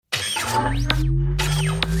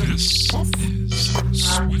This is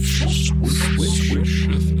Swish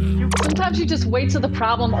FM. Sometimes you just wait till the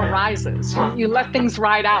problem arises. You let things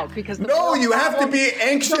ride out because you have to be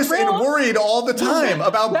anxious and worried all the time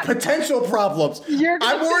about potential problems.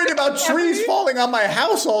 I'm worried about trees falling on my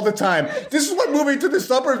house all the time. This is what moving to the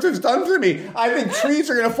suburbs has done for me. I think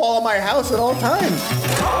trees are going to fall on my house at all times.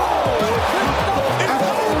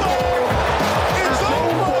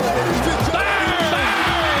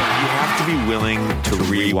 Be willing to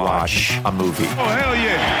rewatch a movie. Oh, hell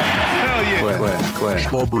yeah. Hell yeah. Quit.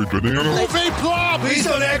 Strawberry banana. Movie plop. Please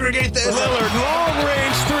don't aggregate this. Lillard, long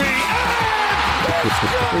range three.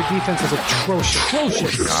 Their defense is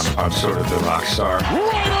atrocious. I'm sort of the rock star.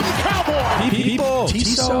 Right on the cowboy. People.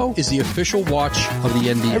 TISO is the official watch of the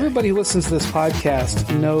NBA. Everybody who listens to this podcast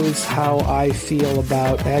knows how I feel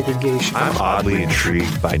about aggregation. I'm oddly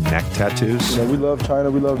intrigued by neck tattoos. We love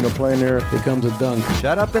China. We love playing there. It comes a dunk.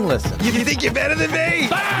 Shut up and listen. You think you're better than me?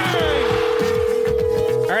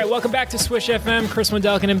 All right, welcome back to Swish FM. Chris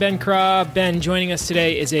Wendelkin and Ben Craw. Ben joining us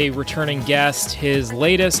today is a returning guest. His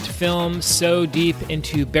latest film, So Deep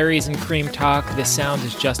into Berries and Cream Talk, The Sound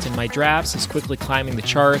is Just in My Drafts, is quickly climbing the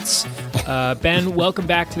charts. Ben, welcome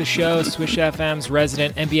back to the show. Swish FM's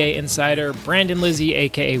resident NBA insider, Brandon Lizzie,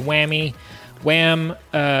 a.k.a. Whammy. Wham,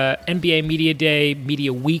 NBA Media Day,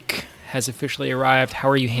 Media Week has officially arrived. How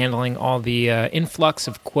are you handling all the influx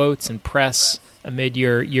of quotes and press amid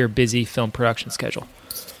your busy film production schedule?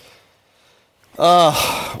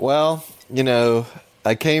 Well,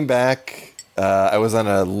 I came back. I was on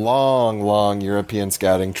a long European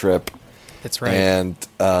scouting trip. That's right. And,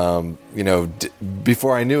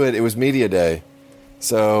 before I knew it, it was Media Day.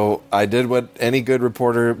 So I did what any good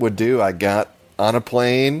reporter would do. I got on a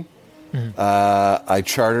plane. I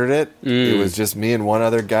chartered it. It was just me and one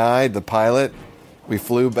other guy, the pilot. We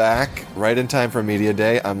flew back right in time for Media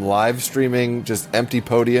Day. I'm live streaming just empty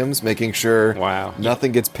podiums, making sure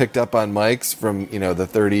nothing gets picked up on mics from the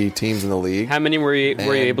 30 teams in the league. How many were you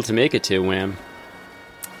able to make it to, Wham?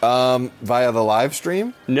 Via the live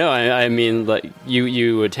stream? No, I mean like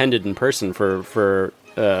you attended in person for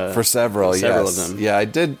several of them. Yeah, I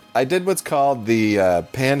did what's called the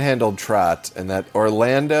Panhandle Trot, and that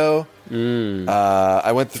Orlando.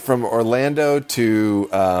 I went from Orlando to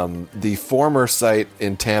the former site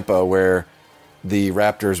in Tampa where the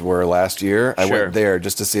Raptors were last year. I went there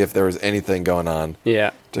just to see if there was anything going on.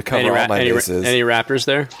 Yeah. To cover all my bases. Any Raptors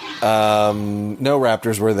there? No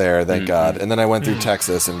Raptors were there, thank God. And then I went through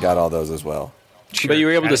Texas and got all those as well. Sure. But you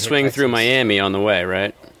were able to swing through Miami on the way,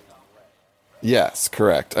 right? Yes,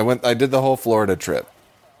 correct. I did the whole Florida trip.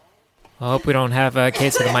 I hope we don't have a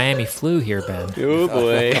case of the Miami flu here, Ben. Oh,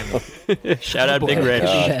 boy. Shout out Big Rich.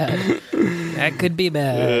 That could be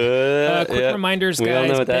bad. Quick reminders, guys. We all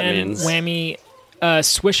know what that Ben, means. Whammy,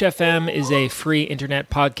 Swish FM is a free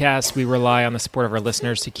internet podcast. We rely on the support of our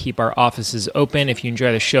listeners to keep our offices open. If you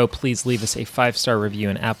enjoy the show, please leave us a 5-star review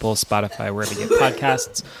in Apple, Spotify, wherever you get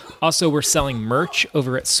podcasts. Also, we're selling merch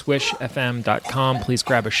over at swishfm.com. Please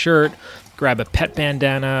grab a shirt. Grab a pet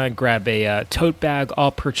bandana, grab a tote bag. All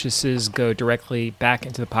purchases go directly back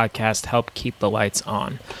into the podcast, help keep the lights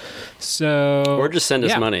on. So, or just send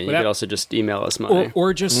us money. You could also just email us money.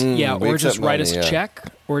 Or just write us a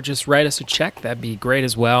check. Or just write us a check. That'd be great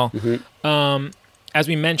as well. Mm-hmm. As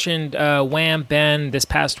we mentioned, Wham, Ben, this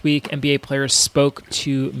past week, NBA players spoke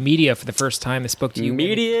to media for the first time. They spoke to you.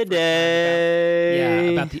 Media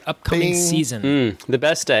Day. About the upcoming season. The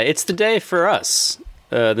best day. It's the day for us.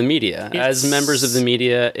 The media. As members of the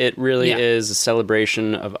media, it really is a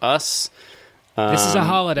celebration of us. This is a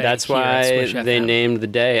holiday. That's why they named the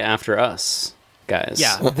day after us, guys.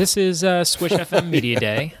 Yeah, this is Swish FM Media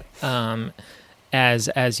Day,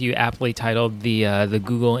 as you aptly titled the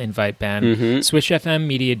Google invite, Ben. Mm-hmm. Swish FM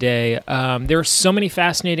Media Day. There are so many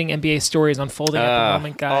fascinating NBA stories unfolding at the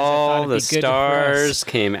moment, guys. All the stars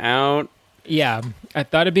came out. Yeah, I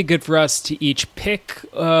thought it'd be good for us to each pick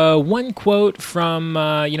one quote from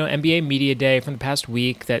NBA Media Day from the past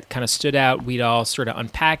week that kind of stood out. We'd all sort of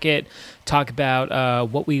unpack it, talk about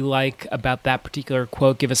what we like about that particular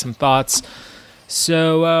quote, give us some thoughts.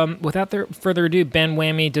 So without further ado, Ben,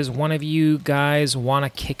 Whammy, does one of you guys want to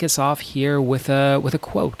kick us off here with a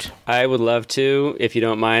quote? I would love to, if you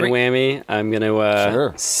don't mind, Great. Whammy. I'm going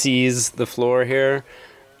to seize the floor here.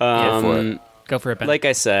 Go for it, Ben. Like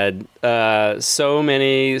I said, so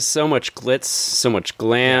much glitz, so much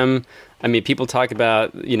glam. I mean, people talk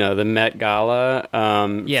about, the Met Gala.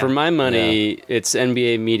 For my money, it's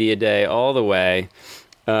NBA Media Day all the way.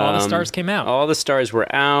 All the stars came out. All the stars were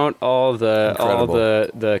out. All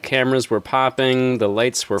the cameras were popping. The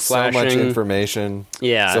lights were flashing. So much information.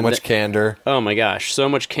 Yeah. So much candor. Oh my gosh. So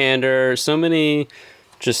much candor. So many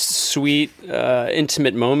just sweet,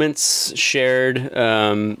 intimate moments shared,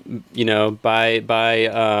 by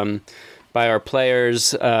our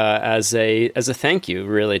players as a thank you,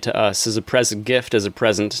 really, to us, as a present gift, as a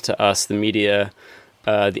present to us, the media.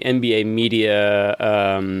 The NBA media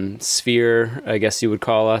sphere, I guess you would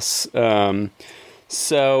call us. I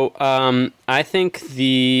think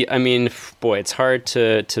it's hard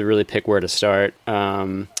to really pick where to start.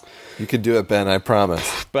 You could do it, Ben, I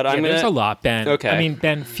promise. But there's a lot, Ben. Okay. I mean,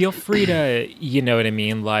 Ben, feel free to, you know what I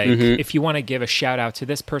mean? Like, if you want to give a shout out to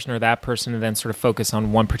this person or that person and then sort of focus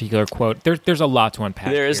on one particular quote, there's a lot to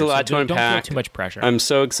unpack. There is a lot to unpack. Don't feel too much pressure. I'm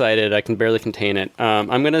so excited. I can barely contain it.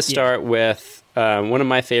 I'm going to start with one of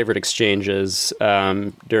my favorite exchanges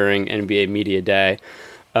during NBA Media Day,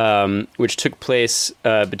 which took place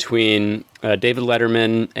between David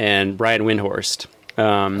Letterman and Brian Windhorst.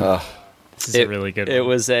 This is a really good one.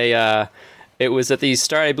 It was at the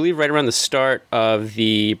start, I believe, right around the start of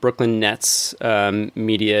the Brooklyn Nets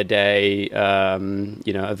Media Day,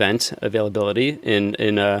 event availability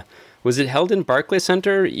in was it held in Barclays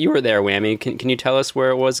Center? You were there, Whammy. Can you tell us where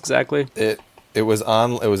it was exactly? It was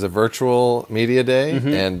a virtual media day,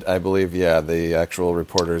 and I believe, the actual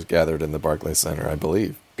reporters gathered in the Barclays Center, I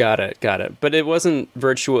believe. Got it. But it wasn't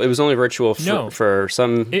virtual. It was only virtual for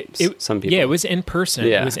some people. Yeah, it was in person.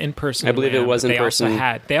 Yeah. It was in person. I believe it was in person.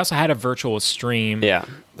 They also had a virtual stream. Yeah.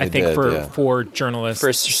 I think for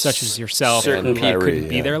journalists such as yourself, certain people couldn't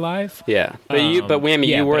be there live. Yeah. But Whammy,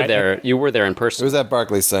 you were there. You were there in person. It was at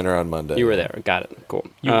Barclays Center on Monday. You were there. Got it. Cool.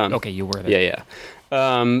 You were there. Yeah.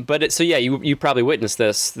 You probably witnessed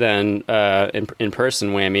this then in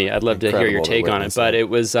person, Whammy. I'd love to hear your take on it. But it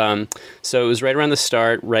was it was right around the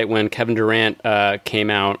start, right when Kevin Durant came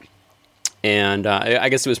out, and I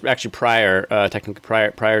guess it was actually technically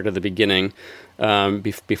prior to the beginning,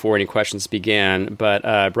 before any questions began.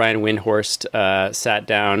 But Brian Windhorst sat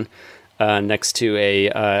down next to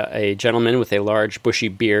a gentleman with a large bushy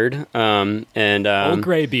beard, old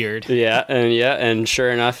gray beard. And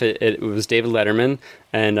sure enough, it was David Letterman,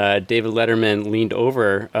 and David Letterman leaned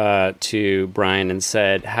over to Brian and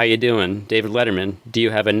said, "How you doing, David Letterman? Do you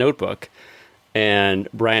have a notebook?" And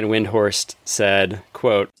Brian Windhorst said,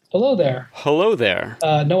 quote, "Hello there." "Hello there."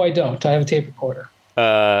 No, I don't. I have a tape recorder.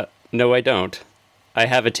 No, I don't. I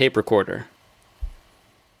have a tape recorder.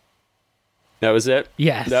 That was it?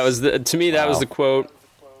 Yes. That was to me, that was the quote.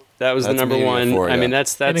 That was the number one. I mean,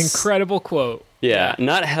 that's an incredible quote. Yeah.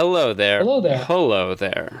 Not hello there. Hello there. Hello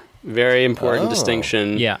there. Very important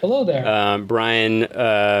distinction. Yeah. Hello there.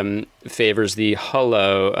 Brian favors the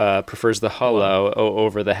hello, prefers the hello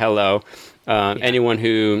over the hello. Anyone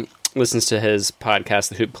who listens to his podcast,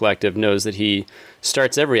 The Hoop Collective, knows that he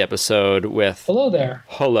starts every episode with hello there.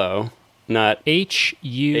 Hello, not H-U-L-L-O.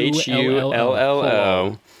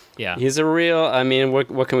 Yeah. He's a real, I mean,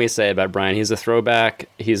 what can we say about Brian? He's a throwback.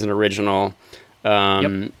 He's an original.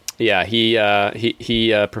 Yeah, he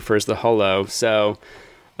prefers the hello. So,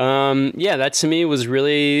 that to me was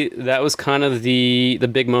really, that was kind of the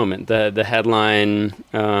big moment, the headline,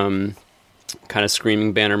 kind of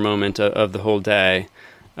screaming banner moment of the whole day.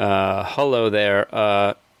 Hello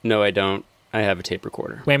there. No, I don't. I have a tape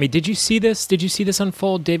recorder. Whammy, did you see this? Did you see this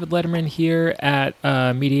unfold? David Letterman here at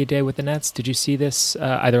Media Day with the Nets. Did you see this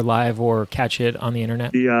either live or catch it on the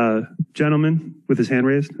internet? The gentleman with his hand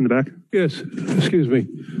raised in the back. Yes. Excuse me.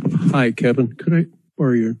 Hi, Kevin. Could I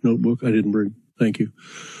borrow your notebook? I didn't bring. Thank you.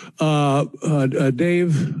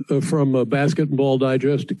 Dave from Basketball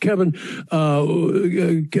Digest. Kevin,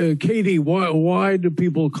 KD. Why do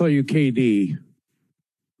people call you KD?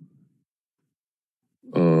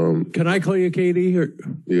 Can I call you KD? Or?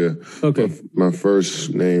 Yeah. Okay. My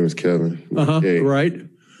first name is Kevin. Right.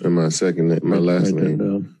 And my second name, my last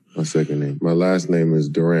name. My second name. My last name is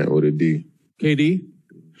Durant with a D. KD.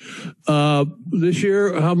 This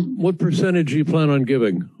year, what percentage do you plan on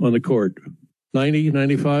giving on the court? 90,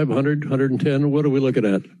 95, 100, 110? What are we looking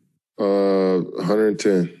at?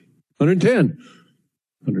 110. 110.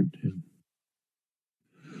 110.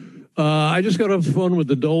 I just got off the phone with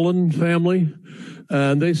the Dolan family,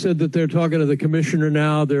 and they said that they're talking to the commissioner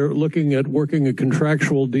now. They're looking at working a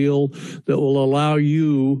contractual deal that will allow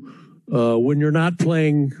you, when you're not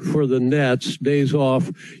playing for the Nets, days off,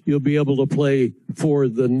 you'll be able to play for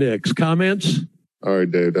the Knicks. Comments? All right,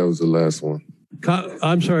 Dave, that was the last one.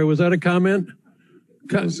 I'm sorry, was that a comment?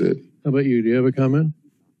 That was it. How about you? Do you have a comment?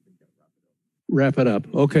 wrap it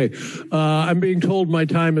up. Okay. I'm being told my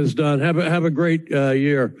time is done. Have a great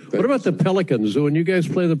year. Thanks. What about the Pelicans? When you guys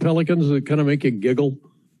play the Pelicans, does it kind of make you giggle?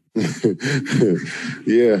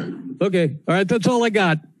 Yeah. Okay. All right. That's all I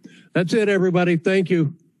got. That's it, everybody. Thank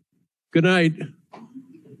you. Good night.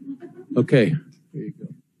 Okay. There you go.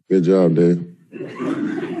 Good job, Dave.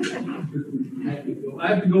 I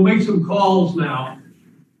have to go make some calls now.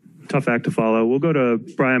 Tough act to follow. We'll go to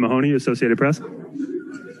Brian Mahoney, Associated Press.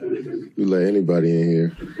 You let anybody in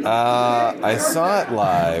here. I saw it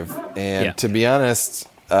live, and to be honest,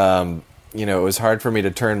 it was hard for me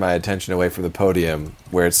to turn my attention away from the podium,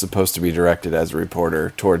 where it's supposed to be directed as a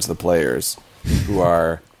reporter towards the players, who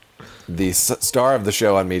are the star of the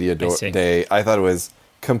show on Media Day. I thought it was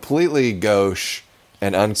completely gauche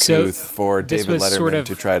and uncouth for David Letterman sort of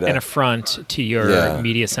to try to an affront to your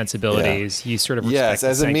media sensibilities. You sort of respect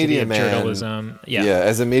as a media man, journalism.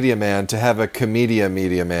 As a media man, to have a media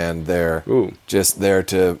man there, just there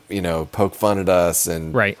to poke fun at us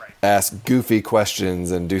and ask goofy questions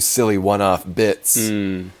and do silly one-off bits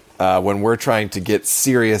when we're trying to get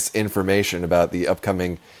serious information about the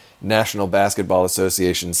upcoming National Basketball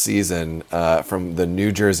Association season from the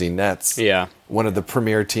New Jersey Nets, one of the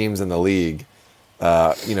premier teams in the league.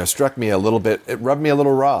 Struck me a little bit. It rubbed me a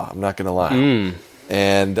little raw. I'm not going to lie.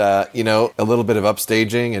 And, a little bit of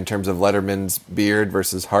upstaging in terms of Letterman's beard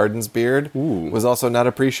versus Harden's beard was also not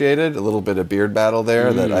appreciated. A little bit of beard battle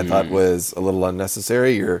there that I thought was a little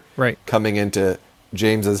unnecessary. You're coming into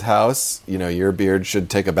James's house. Your beard should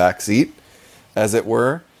take a back seat, as it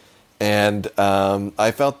were. And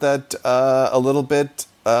I felt that a little bit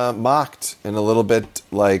mocked and a little bit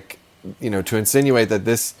like, to insinuate that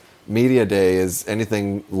this Media Day is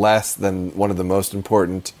anything less than one of the most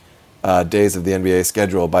important days of the NBA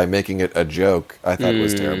schedule by making it a joke, I thought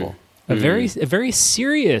was terrible. A very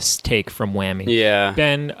serious take from Whammy. Yeah.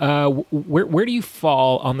 Ben, where do you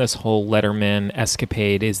fall on this whole Letterman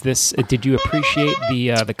escapade? Is this did you appreciate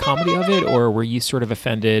the comedy of it, or were you sort of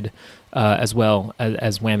offended as well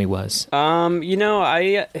as Whammy was?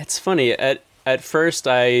 It's funny. At first,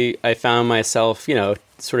 I found myself,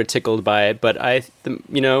 sort of tickled by it, but I think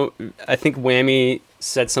Whammy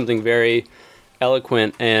said something very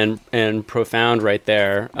eloquent and profound right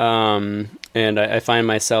there. And I find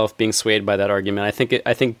myself being swayed by that argument. I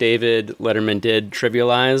think David Letterman did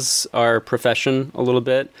trivialize our profession a little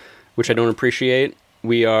bit, which I don't appreciate.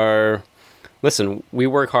 We work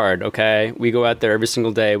hard, okay? We go out there every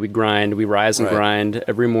single day. We grind. We rise and grind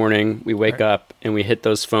every morning. We wake up and we hit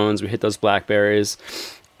those phones. We hit those BlackBerries.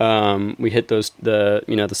 We hit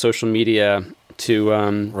the social media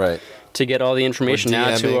to get all the information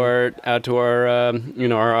out to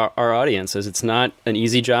our audiences. It's not an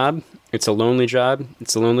easy job. It's a lonely job.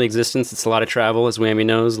 It's a lonely existence. It's a lot of travel, as Whammy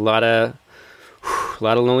knows. A lot of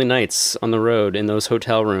lonely nights on the road in those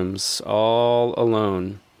hotel rooms, all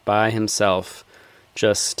alone by himself,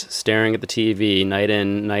 just staring at the TV night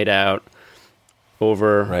in, night out,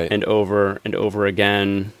 over and over and over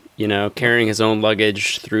again. Carrying his own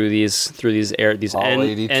luggage through these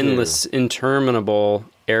endless, interminable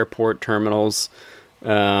airport terminals.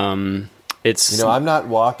 I'm not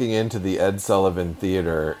walking into the Ed Sullivan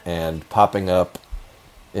Theater and popping up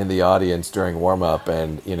in the audience during warm-up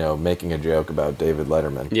and, making a joke about David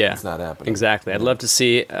Letterman. Yeah. It's not happening. Exactly. I'd love to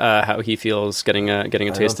see how he feels getting a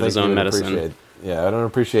taste of his own medicine. I don't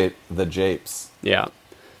appreciate the japes. Yeah.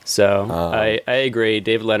 So I agree.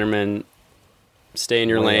 David Letterman, stay in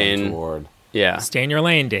your lane. Yeah. Stay in your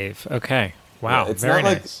lane, Dave. Okay. Wow. Yeah, very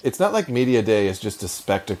nice. It's not like Media Day is just a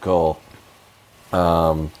spectacle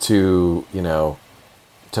to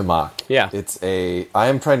mock. Yeah. I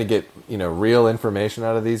am trying to get, real information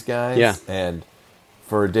out of these guys. Yeah. And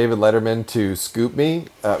for David Letterman to scoop me,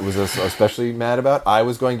 was especially mad about. I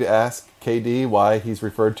was going to ask KD why he's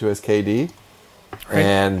referred to as KD. Right.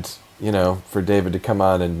 And, for David to come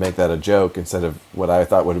on and make that a joke instead of what I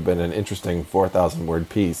thought would have been an interesting 4,000-word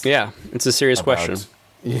piece. Yeah, it's a serious question.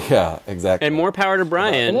 Yeah, exactly. And more power to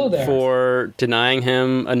Brian for denying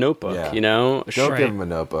him a notebook, Don't give him a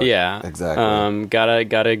notebook. Yeah. Exactly.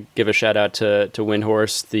 Gotta give a shout out to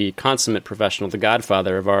Windhorst, the consummate professional, the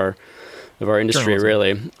godfather of our industry,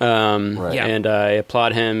 really. And I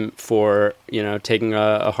applaud him for, taking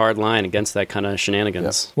a hard line against that kind of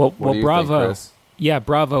shenanigans. Yep. Well, bravo. Think, Chris? Yeah,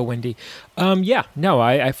 bravo, Wendy.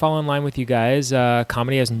 I fall in line with you guys.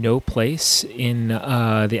 Comedy has no place in the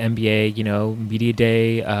NBA, Media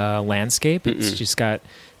Day landscape. It's just got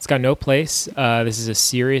It's got no place. This is a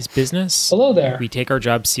serious business. Hello there. We take our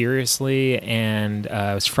job seriously, and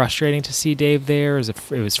it was frustrating to see Dave there. It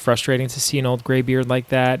was frustrating to see an old graybeard like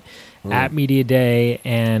that at Media Day,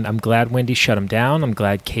 and I'm glad Wendy shut him down. I'm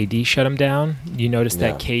glad KD shut him down. You noticed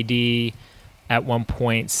that KD at one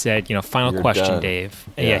point said, final You're question, done. Dave.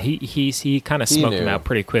 Yeah, he kind of smoked him out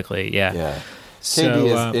pretty quickly. Yeah. So,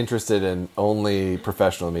 KD is interested in only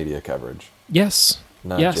professional media coverage. Yes.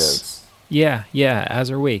 Not jokes. Yeah, as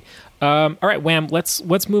are we. All right, Wham,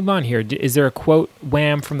 let's move on here. Is there a quote,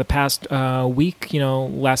 Wham, from the past week,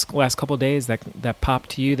 last couple of days that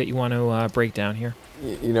popped to you that you want to break down here?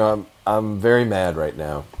 I'm very mad right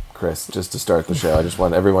now, Chris, just to start the show. I just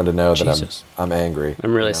want everyone to know that I'm angry.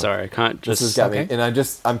 I'm really sorry. I can't just... This has got me, and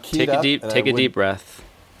I'm keyed up. Take a deep breath.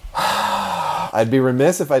 I'd be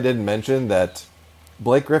remiss if I didn't mention that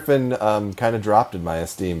Blake Griffin kind of dropped in my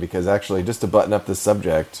esteem, because actually, just to button up this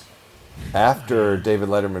subject, after David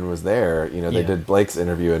Letterman was there, they did Blake's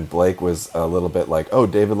interview, and Blake was a little bit like, "Oh,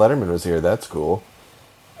 David Letterman was here. That's cool."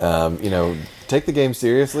 Take the game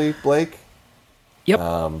seriously, Blake.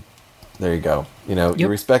 Yep. There you go. You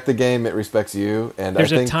respect the game; it respects you. And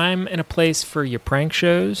there's I think a time and a place for your prank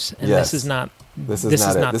shows, and this is not. This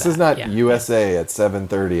is not. This is not USA at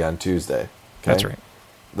 7:30 on Tuesday. Okay? That's right.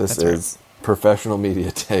 This is professional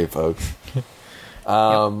media day, folks.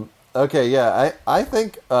 Okay, yeah, I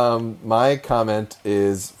think my comment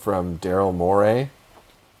is from Daryl Morey.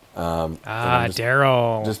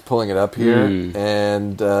 Daryl. Just pulling it up here,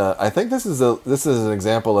 and I think this is an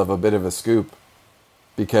example of a bit of a scoop,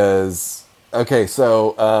 because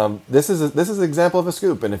so this is an example of a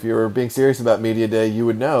scoop, and if you were being serious about Media Day, you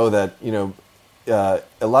would know that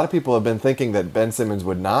a lot of people have been thinking that Ben Simmons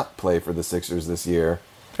would not play for the Sixers this year.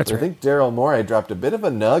 That's right. I think Daryl Morey dropped a bit of a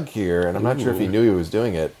nug here, and I'm not sure if he knew he was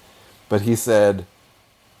doing it. But he said,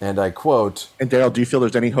 and I quote... And Daryl, do you feel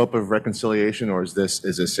there's any hope of reconciliation, or is this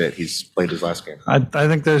it? He's played his last game. I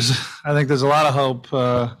think there's a lot of hope.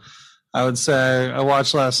 I would say I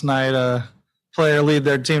watched last night a player lead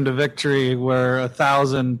their team to victory where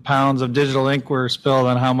 1,000 pounds of digital ink were spilled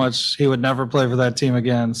on how much he would never play for that team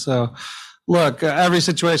again. So, look, every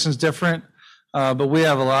situation is different, but we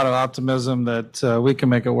have a lot of optimism that we can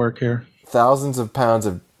make it work here. Thousands of pounds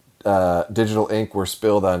of digital ink were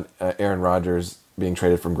spilled on Aaron Rodgers being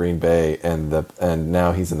traded from Green Bay, and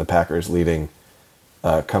now he's in the Packers leading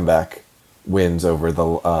comeback wins over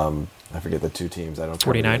the I forget the two teams. I don't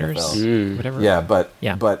 49ers, whatever. Yeah,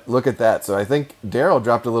 but look at that. So I think Daryl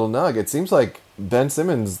dropped a little nug. It seems like Ben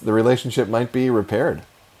Simmons, the relationship might be repaired.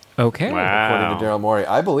 Okay, wow. According to Daryl Morey,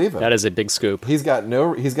 I believe him. That is a big scoop. He's got no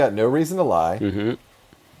reason to lie.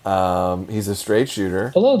 He's a straight shooter.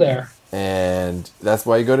 Hello there. And that's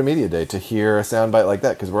why you go to Media Day, to hear a soundbite like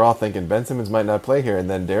that, because we're all thinking Ben Simmons might not play here, and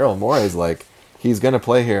then Daryl Morey's like, he's going to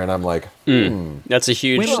play here, and I'm like, That's a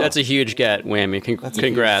huge get, Whammy.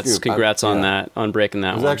 Congrats on that, on breaking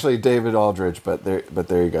that one. It one. was actually David Aldridge, but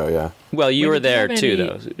there you go, yeah. Well, you were there too,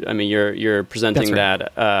 though. I mean, you're presenting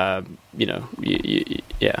right. that.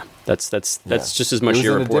 That's just as much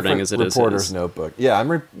your reporting as it is reporter's notebook. Yeah,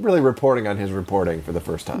 I'm really reporting on his reporting for the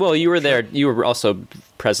first time. Well, you were there. You were also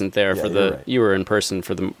present there for the. Right. You were in person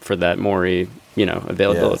for that Morey,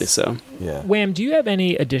 availability. Yes. So yeah. Wham, do you have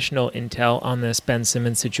any additional intel on this Ben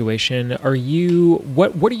Simmons situation? Are you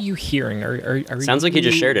what are you hearing? Are sounds like you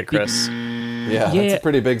just shared it, Chris. Yeah, that's a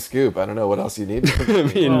pretty big scoop. I don't know what else you need.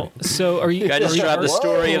 So are you? I just dropped the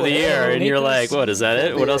story of the year, and you're like, "What is that?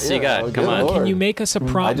 It? What else you got? Come on." Can you make us a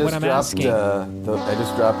prompt? What I'm asking. I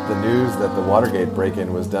just dropped the news that the Watergate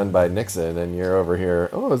break-in was done by Nixon, and you're over here.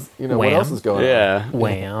 What else is going on?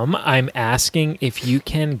 Wham! I'm asking if you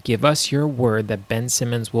can give us your word that Ben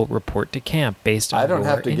Simmons will report to camp based on. I don't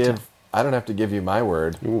have to give you my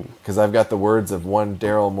word, because I've got the words of one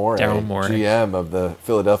Daryl Morey, GM of the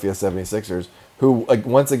Philadelphia 76ers, who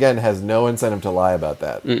once again has no incentive to lie about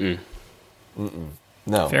that.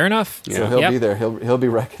 No. Fair enough. So he'll be there. He'll be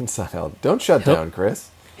reconciled. Don't shut down, Chris.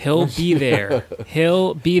 He'll be there.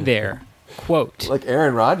 He'll be there. Quote. Like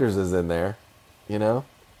Aaron Rodgers is in there.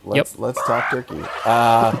 Let's talk turkey.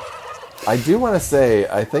 I do want to say,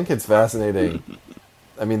 I think it's fascinating.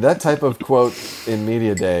 I mean, that type of quote in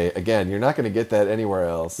Media Day, again, you're not going to get that anywhere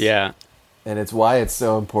else. Yeah. And it's why it's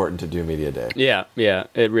so important to do Media Day. Yeah,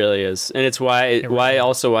 it really is. And it's why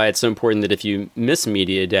it's so important that if you miss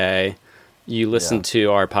Media Day, you listen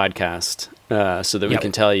to our podcast so that we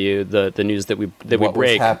can tell you the news that we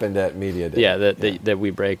break. What happened at Media Day. Yeah, that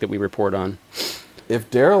we break, that we report on.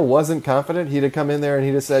 If Daryl wasn't confident, he'd have come in there and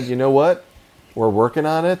he'd have said, you know what? We're working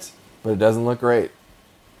on it, but it doesn't look great.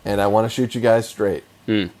 And I want to shoot you guys straight.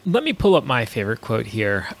 Let me pull up my favorite quote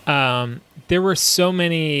here. There were so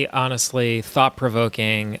many, honestly,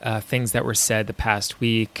 thought-provoking things that were said the past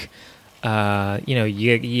week.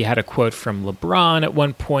 You had a quote from LeBron at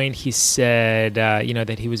one point. He said,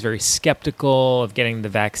 that he was very skeptical of getting the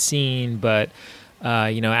vaccine, but,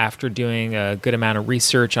 after doing a good amount of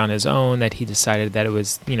research on his own, that he decided that it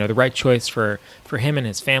was, the right choice for him and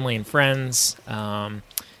his family and friends.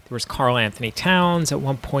 There was Karl Anthony Towns. At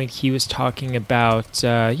one point, he was talking about,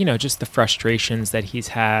 just the frustrations that he's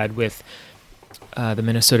had with the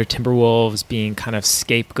Minnesota Timberwolves being kind of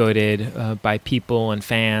scapegoated by people and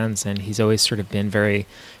fans, and he's always sort of been very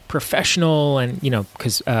professional. And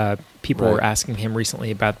because people were asking him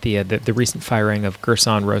recently about the recent firing of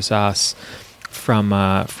Gerson Rosas from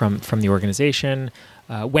the organization.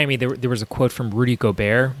 Whammy, there was a quote from Rudy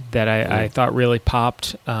Gobert that I thought really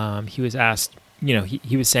popped. He was asked.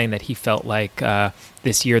 He was saying that he felt like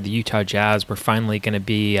this year the Utah Jazz were finally going to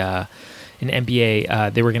be an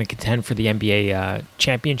NBA. They were going to contend for the NBA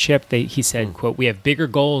championship. He said, "quote We have bigger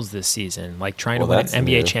goals this season, like trying to win an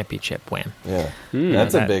NBA championship." Wham! Yeah,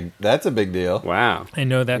 that's a big deal. Wow, I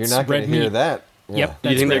know that's you're not going to hear that. Yeah. Yep.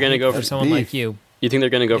 You think they're going to go for someone like you? You think they're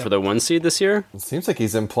going to go for the 1 seed this year? It seems like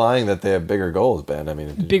he's implying that they have bigger goals, Ben. I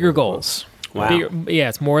mean, bigger goals. Wow.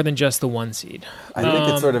 It's more than just the 1 seed. I think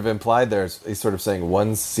it's sort of implied there. He's sort of saying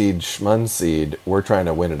 1 seed, schmun seed, we're trying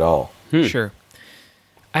to win it all. Sure.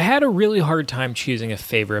 I had a really hard time choosing a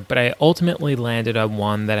favorite, but I ultimately landed on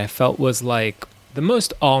one that I felt was like the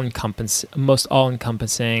most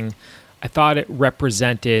all-encompassing. I thought it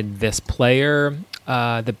represented this player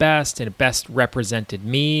the best, and it best represented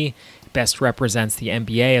me. It best represents the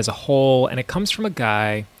NBA as a whole, and it comes from a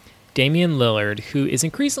guy, Damian Lillard, who is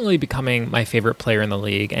increasingly becoming my favorite player in the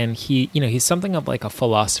league, and he's something of like a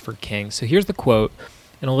philosopher king. So here's the quote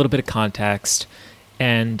and a little bit of context,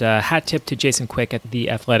 and hat tip to Jason Quick at The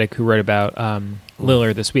Athletic, who wrote about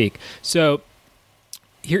Lillard this week. So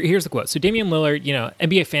here's the quote. So Damian Lillard,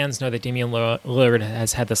 NBA fans know that Damian Lillard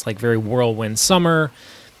has had this like very whirlwind summer,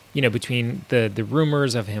 between the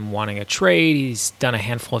rumors of him wanting a trade. He's done a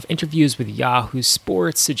handful of interviews with Yahoo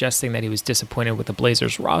Sports suggesting that he was disappointed with the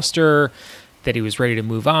Blazers roster, that he was ready to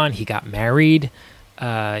move on. He got married.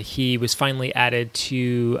 He was finally added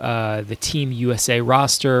to the Team USA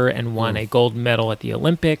roster and won a gold medal at the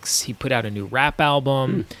Olympics. He put out a new rap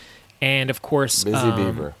album. And, of course... Busy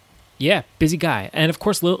beaver. Yeah, busy guy. And, of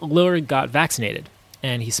course, Lillard got vaccinated.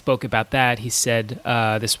 And he spoke about that. He said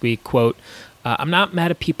this week, quote, I'm not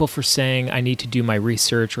mad at people for saying I need to do my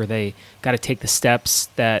research or they got to take the steps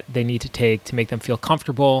that they need to take to make them feel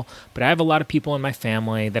comfortable, but I have a lot of people in my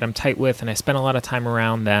family that I'm tight with and I spend a lot of time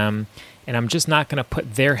around them, and I'm just not going to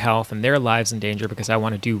put their health and their lives in danger because I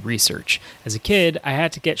want to do research. As a kid, I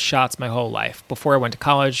had to get shots my whole life. Before I went to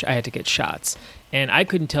college, I had to get shots, and I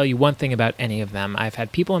couldn't tell you one thing about any of them. I've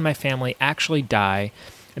had people in my family actually die,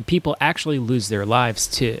 and people actually lose their lives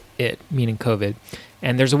to it, meaning COVID.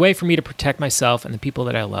 And there's a way for me to protect myself and the people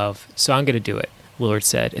that I love, so I'm going to do it, Lillard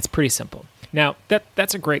said. It's pretty simple. Now,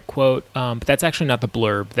 that's a great quote, but that's actually not the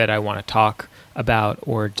blurb that I want to talk about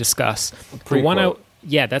or discuss.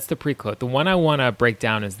 That's the pre-quote. The one I want to break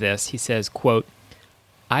down is this. He says, quote,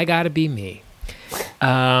 I got to be me.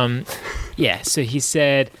 So he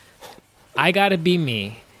said, I got to be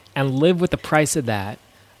me and live with the price of that.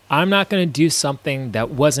 I'm not going to do something that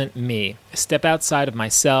wasn't me, step outside of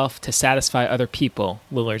myself to satisfy other people,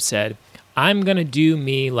 Lillard said. I'm going to do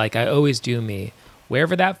me like I always do me.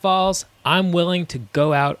 Wherever that falls, I'm willing to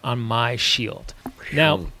go out on my shield.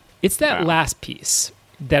 Now, it's that last piece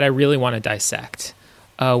that I really want to dissect,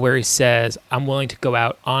 where he says, I'm willing to go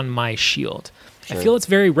out on my shield. Sure. I feel it's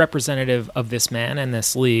very representative of this man and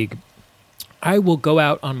this league. I will go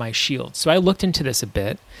out on my shield. So I looked into this a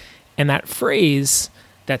bit, and that phrase...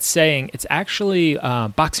 that's saying it's actually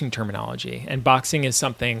boxing terminology, and boxing is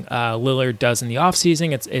something Lillard does in the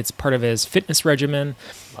offseason. It's part of his fitness regimen,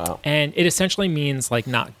 and it essentially means like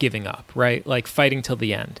not giving up, right? Like fighting till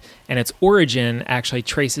the end. And its origin actually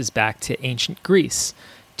traces back to ancient Greece,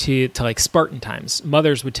 to like Spartan times.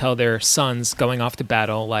 Mothers would tell their sons going off to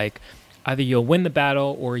battle, like, either you'll win the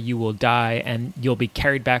battle or you will die and you'll be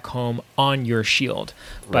carried back home on your shield.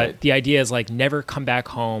 But the idea is like never come back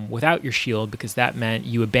home without your shield, because that meant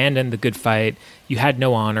you abandoned the good fight, you had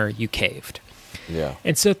no honor, you caved. Yeah.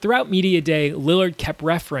 And so throughout Media Day, Lillard kept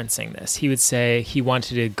referencing this. He would say he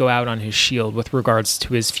wanted to go out on his shield with regards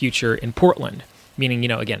to his future in Portland, meaning,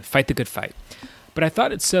 again, fight the good fight. But I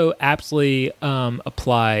thought it so aptly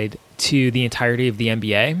applied to the entirety of the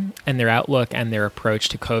NBA and their outlook and their approach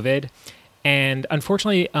to COVID. And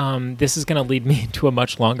unfortunately, this is going to lead me to a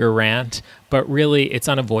much longer rant, but really it's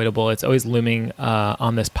unavoidable. It's always looming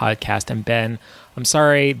on this podcast. And Ben, I'm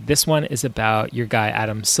sorry, this one is about your guy,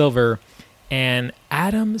 Adam Silver. And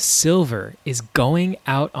Adam Silver is going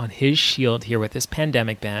out on his shield here with this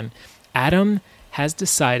pandemic, Ben. Adam has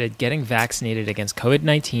decided getting vaccinated against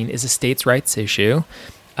COVID-19 is a states' rights issue.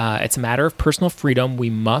 It's a matter of personal freedom. We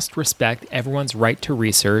must respect everyone's right to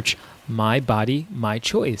research. My body, my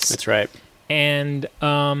choice. That's right. And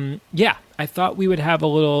I thought we would have a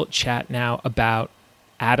little chat now about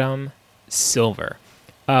Adam Silver.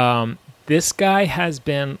 This guy has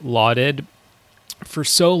been lauded for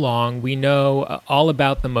so long. We know all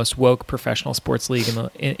about the most woke professional sports league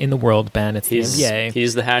in the world, Ben. It's the NBA.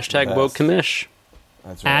 He's the hashtag woke commish.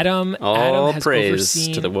 That's right. Adam has praise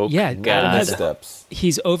overseen, to the woke God.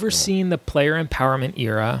 He's overseen the player empowerment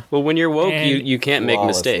era. Well, when you're woke, you can't make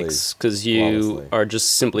mistakes because you are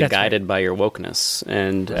just simply guided by your wokeness.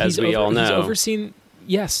 And as we all know, he's overseen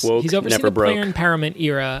woke he's overseen never the broke. player empowerment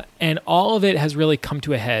era, and all of it has really come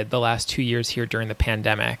to a head the last 2 years here during the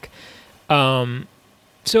pandemic.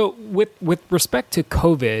 So with respect to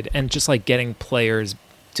COVID and just like getting players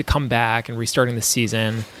to come back and restarting the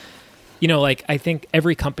season, I think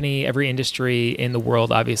every company, every industry in the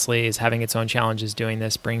world, obviously, is having its own challenges doing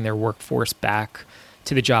this, bringing their workforce back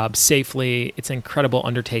to the job safely. It's an incredible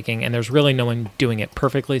undertaking, and there's really no one doing it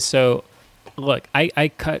perfectly. So, look,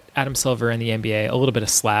 I cut Adam Silver and the NBA a little bit of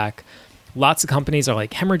slack. Lots of companies are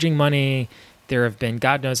like hemorrhaging money. There have been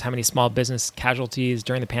God knows how many small business casualties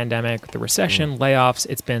during the pandemic, the recession, layoffs.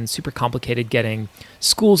 It's been super complicated getting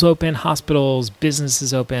schools open, hospitals,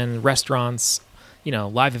 businesses open, restaurants,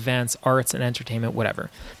 live events, arts and entertainment, whatever.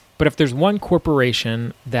 But if there's one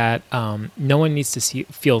corporation that no one needs to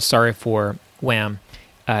feel sorry for, wham,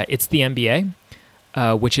 it's the NBA,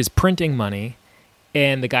 which is printing money.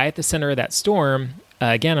 And the guy at the center of that storm,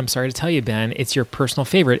 again, I'm sorry to tell you, Ben, it's your personal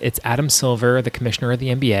favorite. It's Adam Silver, the commissioner of the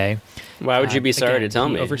NBA. Why would you be sorry to tell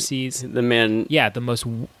me? Oversees the man. Yeah, the most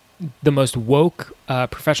woke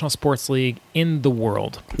professional sports league in the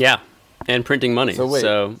world. Yeah. And printing money. So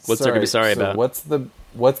what's there to be sorry about? What's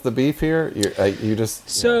the beef here?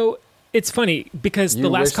 It's funny because the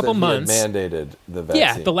last couple months mandated the vaccine.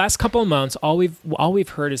 Yeah, the last couple of months, all we've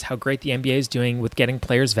heard is how great the NBA is doing with getting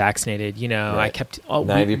players vaccinated. Right.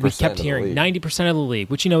 We kept hearing 90% of the league,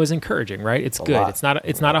 which is encouraging, right? It's good. It's not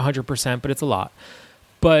 100%, but it's a lot.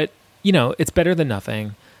 But it's better than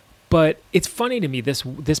nothing. But it's funny to me,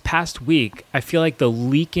 this past week, I feel like the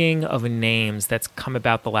leaking of names that's come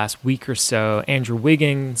about the last week or so, Andrew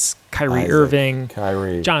Wiggins, Kyrie Irving,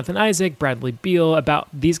 Jonathan Isaac, Bradley Beal, about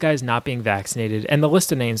these guys not being vaccinated. And the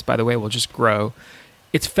list of names, by the way, will just grow.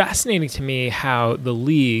 It's fascinating to me how the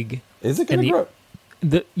league... Is it going to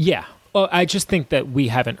grow? Yeah. Well, I just think that we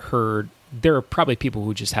haven't heard... There are probably people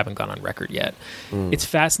who just haven't gone on record yet. It's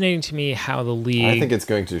fascinating to me how the league... I think it's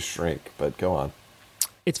going to shrink, but go on.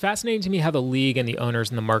 It's fascinating to me how the league and the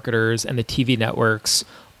owners and the marketers and the TV networks,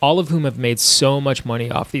 all of whom have made so much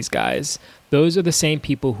money off these guys, those are the same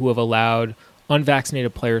people who have allowed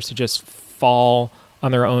unvaccinated players to just fall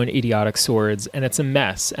on their own idiotic swords, and it's a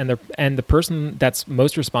mess. And the person that's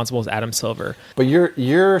most responsible is Adam Silver. But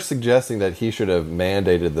you're suggesting that he should have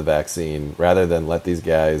mandated the vaccine rather than let these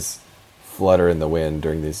guys flutter in the wind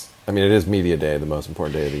during these. I mean, it is media day, the most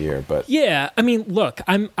important day of the year, but yeah. I mean, look,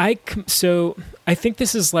 I think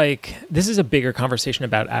this is a bigger conversation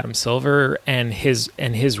about Adam Silver and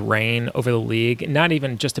his reign over the league. Not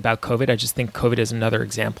even just about COVID. I just think COVID is another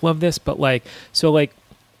example of this. But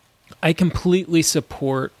I completely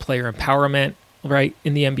support player empowerment, right?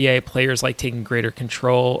 In the NBA, players like taking greater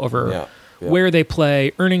control over where they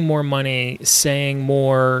play, earning more money, saying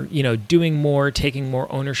more, doing more, taking more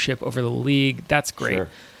ownership over the league. That's great. Sure.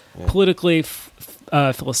 Yeah. Politically,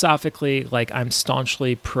 philosophically, I'm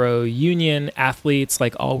staunchly pro-union. Athletes,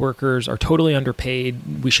 like all workers, are totally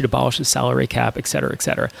underpaid. We should abolish the salary cap, et cetera, et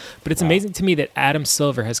cetera. But it's amazing to me that Adam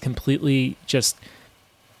Silver has completely just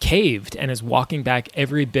caved and is walking back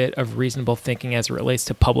every bit of reasonable thinking as it relates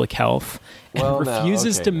to public health and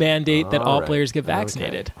refuses to mandate that all players get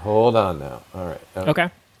vaccinated. Okay. Hold on now. All right. Okay.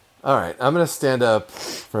 All right, I'm going to stand up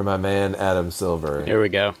for my man Adam Silver. Here we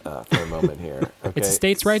go. For a moment here. Okay. It's a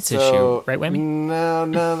states' rights issue, right, Whammy?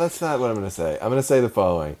 No, that's not what I'm going to say. I'm going to say the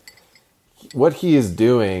following. What he is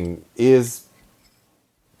doing is,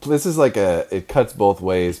 this is it cuts both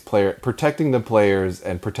ways. Protecting the players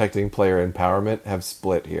and protecting player empowerment have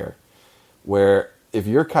split here. Where if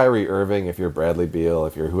you're Kyrie Irving, if you're Bradley Beal,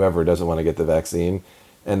 if you're whoever doesn't want to get the vaccine,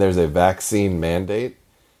 and there's a vaccine mandate,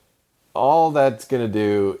 all that's going to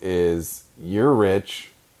do is you're rich,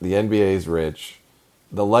 the NBA is rich,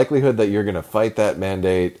 the likelihood that you're going to fight that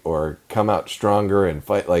mandate or come out stronger and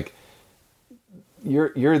fight, like,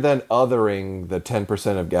 you're then othering the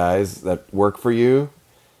 10% of guys that work for you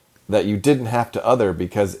that you didn't have to other,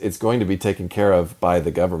 because it's going to be taken care of by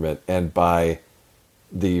the government and by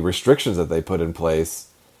the restrictions that they put in place.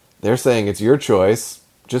 They're saying it's your choice.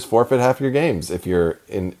 Just forfeit half your games if you're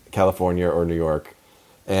in California or New York.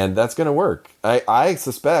 And that's going to work. I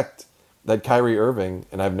suspect that Kyrie Irving,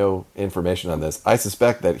 and I have no information on this, I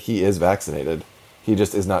suspect that he is vaccinated. He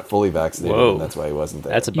just is not fully vaccinated, and that's why he wasn't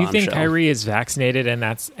there. That's a bombshell. You think Kyrie is vaccinated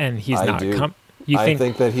and he's I not? do. I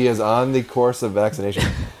think that he is on the course of vaccination.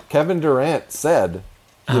 Kevin Durant said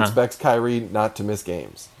he expects Kyrie not to miss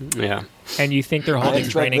games. Yeah. And you think they're holding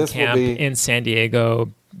training camp in San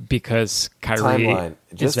Diego because Kyrie is vaccinated?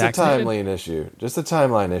 Just a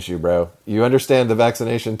timeline issue, bro. You understand the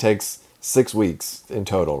vaccination takes 6 weeks in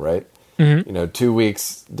total, right? Mm-hmm. 2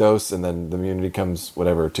 weeks dose, and then the immunity comes,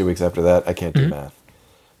 2 weeks after that. I can't do math.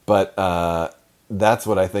 But that's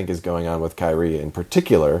what I think is going on with Kyrie in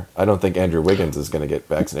particular. I don't think Andrew Wiggins is going to get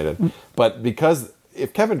vaccinated. But because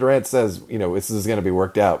if Kevin Durant says, this is going to be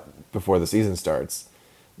worked out before the season starts,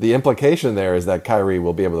 the implication there is that Kyrie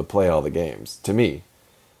will be able to play all the games, to me.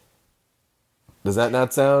 Does that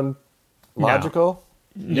not sound logical?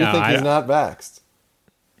 No. You think he's not vaxxed?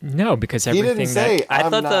 No, because he didn't say, I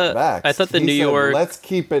thought the New York... let's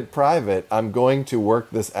keep it private. I'm going to work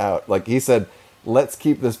this out. Like he said, let's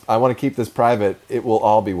keep this, I want to keep this private. It will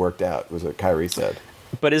all be worked out, was what Kyrie said.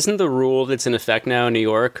 But isn't the rule that's in effect now in New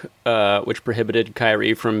York, which prohibited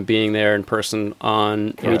Kyrie from being there in person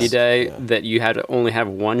on media day, that you had to only have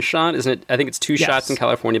one shot? Isn't it? I think it's two shots in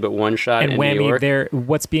California, but one shot in New York. And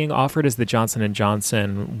what's being offered is the Johnson &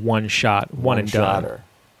 Johnson one shot, one and done. Shotter.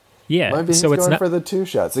 Yeah, Maybe so he's it's going not for the 2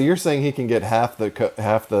 shots. So you're saying he can get half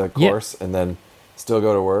the course and then still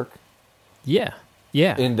go to work? Yeah.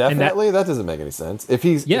 Yeah. Indefinitely? That doesn't make any sense. If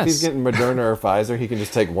he's getting Moderna or Pfizer, he can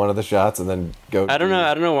just take one of the shots and then go. I don't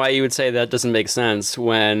know why you would say that doesn't make sense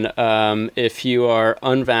when if you are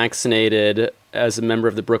unvaccinated as a member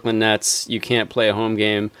of the Brooklyn Nets, you can't play a home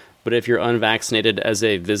game. But if you're unvaccinated as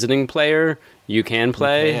a visiting player, you can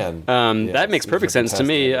play. That makes perfect sense to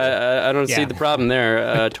me. I don't see the problem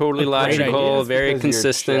there. Totally logical, very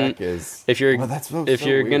consistent. If you're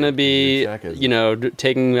going to be,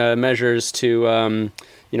 taking measures to,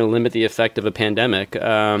 limit the effect of a pandemic,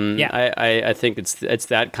 I think it's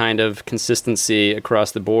that kind of consistency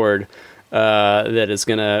across the board that is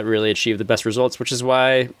going to really achieve the best results, which is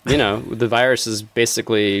why, the virus is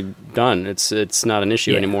basically done. It's not an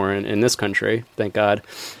issue anymore in this country, thank God.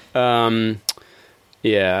 Guys,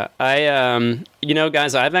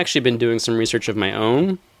 I've actually been doing some research of my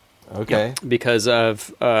own. Okay. Because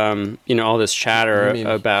of, all this chatter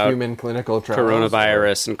about human clinical trials,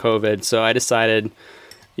 coronavirus and COVID. So I decided,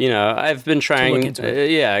 I've been trying.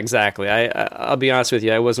 Yeah, exactly. I'll be honest with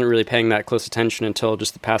you. I wasn't really paying that close attention until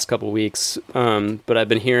just the past couple weeks. But I've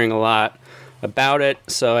been hearing a lot about it.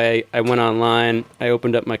 So I went online, I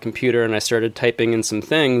opened up my computer, and I started typing in some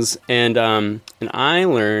things. And I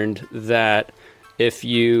learned that if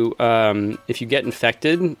you get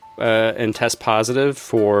infected and test positive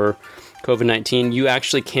for COVID-19, you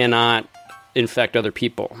actually cannot infect other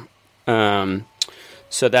people.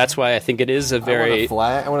 So that's why I think it is a very...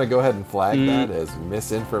 I want to go ahead and flag that as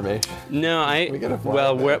misinformation. No,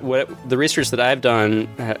 the research that I've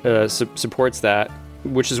done supports that,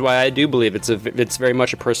 which is why I do believe it's very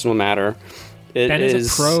much a personal matter. Ben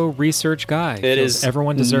is a pro-research guy.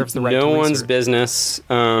 Everyone deserves the right to research. No one's business.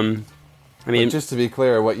 But just to be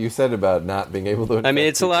clear, what you said about not being able to infect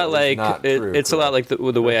it's a lot like a lot like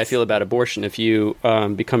the way I feel about abortion. If you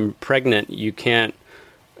become pregnant, you can't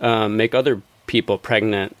make other people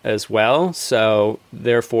pregnant as well. So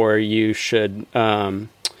therefore, you should not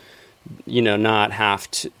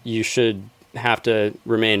have to. You should have to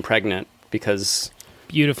remain pregnant because.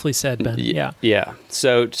 Beautifully said, Ben. Yeah.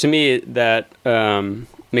 So to me, that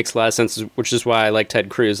makes a lot of sense, which is why I like Ted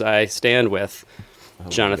Cruz. I stand with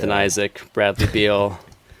Jonathan Isaac, Bradley Beal,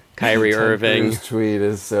 Kyrie Irving. Cruz tweet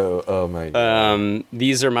is so. Oh my God.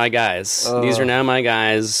 These are my guys. These are now my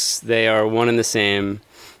guys. They are one and the same.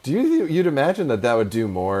 You'd imagine that would do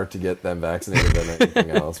more to get them vaccinated than anything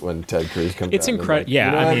else when Ted Cruz comes out. It's incredible.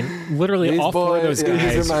 Literally all four of those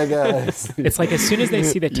guys. These are my guys. It's like as soon as they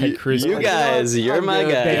see that Ted Cruz... you're my guys.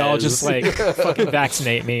 They all just fucking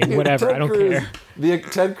vaccinate me. Whatever, I don't care.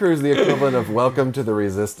 Ted Cruz, the equivalent of welcome to the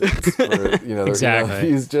resistance. Exactly.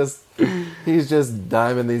 He's just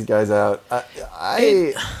diming these guys out.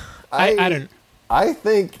 I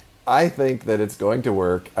think that it's going to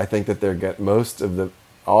work. I think that they're get most of the...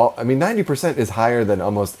 90% is higher than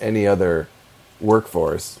almost any other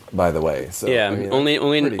workforce, by the way. So yeah, I mean, only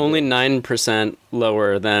 9%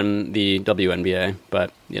 lower than the WNBA,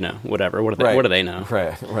 but whatever. What do they know?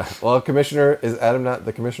 Right. Well, commissioner is Adam not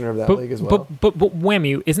the commissioner of that league as well? But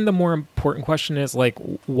Whammy, isn't the more important question is like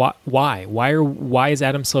why is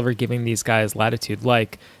Adam Silver giving these guys latitude?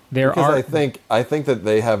 Like I think that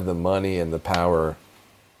they have the money and the power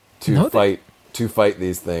to fight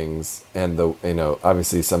these things, and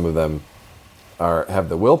obviously some of them have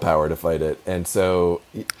the willpower to fight it, and so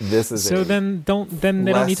this is then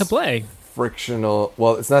they don't need to play. Frictional.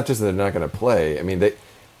 Well, it's not just that they're not going to play. I mean,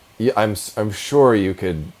 I'm sure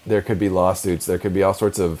there could be lawsuits. There could be all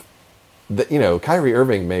sorts of. Kyrie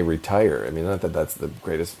Irving may retire. I mean, not that that's the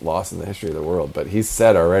greatest loss in the history of the world, but he's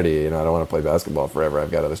said already, I don't want to play basketball forever.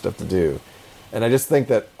 I've got other stuff to do, and I just think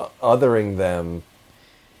that othering them,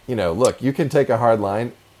 look, you can take a hard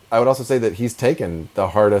line. I would also say that he's taken the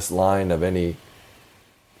hardest line of any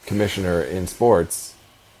commissioner in sports.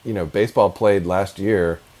 Baseball played last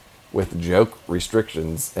year with joke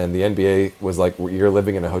restrictions, and the NBA was like, you're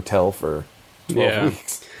living in a hotel for 12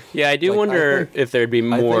 weeks. Yeah, I do wonder if there'd be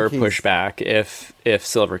more pushback if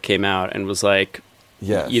Silver came out and was like,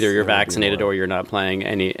 either you're vaccinated or you're not playing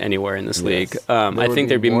anywhere in this league. I think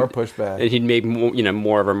there'd be more pushback. He'd make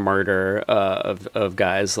more of a martyr of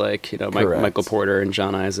guys like Michael Porter and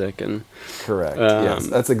John Isaac and correct. Yes,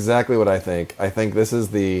 that's exactly what I think. I think this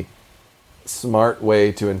is the smart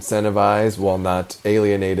way to incentivize while not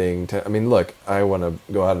alienating. I mean, look, I want to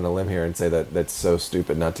go out on a limb here and say that that's so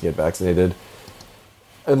stupid not to get vaccinated.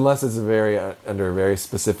 Unless it's under very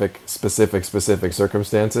specific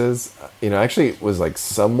circumstances. I actually was like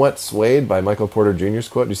somewhat swayed by Michael Porter Jr.'s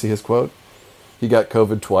quote. Did you see his quote? He got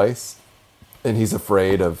COVID twice, and he's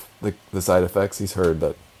afraid of the side effects. He's heard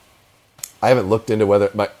that. I haven't looked into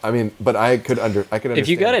whether, but I could understand. If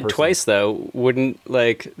you got it twice, though, wouldn't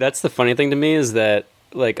that's the funny thing to me is that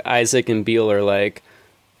Isaac and Beal are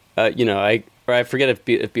I forget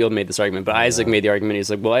if Beal made this argument, but Isaac made the argument. He's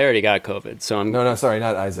like, well, I already got COVID, so I'm... No, sorry,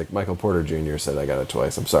 not Isaac. Michael Porter Jr. said I got it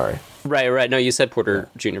twice. I'm sorry. Right. No, you said Porter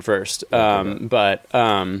Jr. first. But...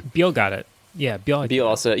 Beal got it. Yeah, Beal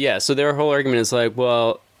also... Yeah, so their whole argument is like,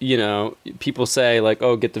 well, people say, like,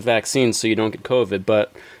 oh, get the vaccine so you don't get COVID,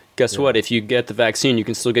 but... Guess what? If you get the vaccine, you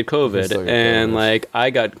can still get COVID. I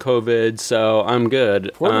got COVID, so I'm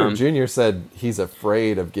good. Porter Jr. said he's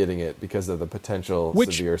afraid of getting it because of the potential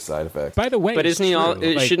severe side effects. By the way, but isn't he?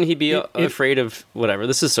 Shouldn't he be afraid of whatever?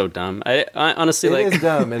 This is so dumb. I honestly it is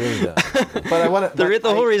dumb. But I want to.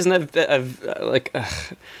 The whole reason I've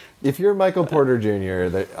if you're Michael Porter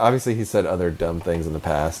Jr., obviously he said other dumb things in the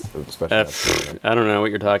past, especially. I don't know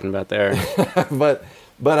what you're talking about there. but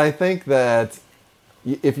I think that.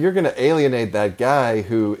 If you're going to alienate that guy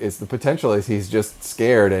who is the potential is he's just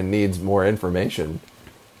scared and needs more information,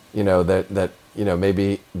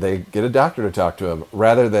 maybe they get a doctor to talk to him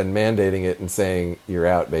rather than mandating it and saying you're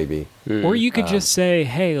out, baby. Or you could just say,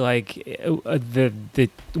 hey,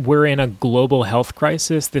 we're in a global health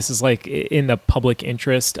crisis. This is in the public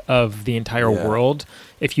interest of the entire world.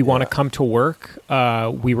 If you want to come to work,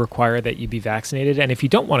 we require that you be vaccinated. And if you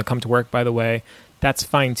don't want to come to work, by the way, that's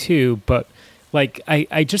fine too. But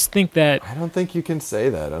I just think that... I don't think you can say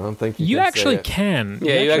that. I don't think you actually can.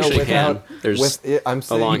 Yeah, you actually can. There's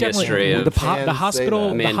a long history of the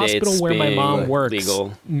hospital where my mom works.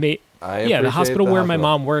 Legal. The hospital where my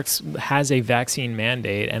mom works has a vaccine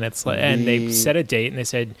mandate, and and they set a date, and they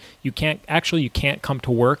said you can't come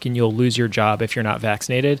to work, and you'll lose your job if you're not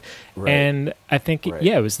vaccinated. Right. And I think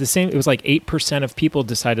it was the same. It was 8% of people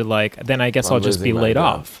decided then I guess I'll just be laid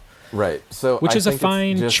off. Right. So which is a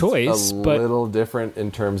fine choice, but a little different in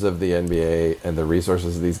terms of the NBA and the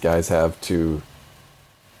resources these guys have to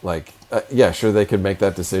sure they could make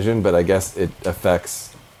that decision, but I guess it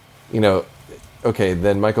affects okay,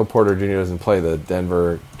 then Michael Porter Jr. doesn't play. The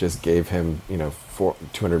Denver just gave him,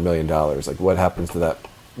 $200 million. What happens to that?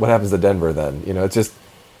 What happens to Denver then?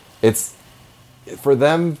 It's for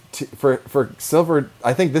them for Silver.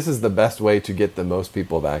 I think this is the best way to get the most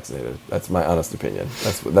people vaccinated. That's my honest opinion.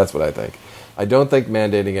 That's what I think. I don't think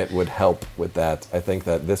mandating it would help with that. I think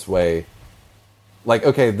that this way,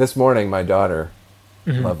 this morning my daughter,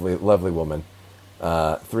 lovely woman,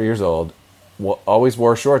 3 years old, always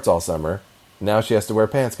wore shorts all summer. Now she has to wear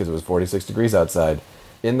pants because it was 46 degrees outside.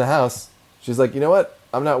 In the house, she's like, you know what?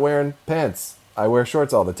 I'm not wearing pants. I wear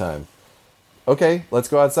shorts all the time. Okay, let's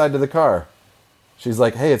go outside to the car. She's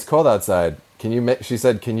like, hey, it's cold outside. She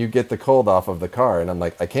said, can you get the cold off of the car? And I'm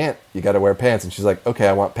like, I can't. You got to wear pants. And she's like, okay,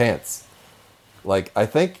 I want pants. I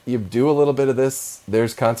think you do a little bit of this.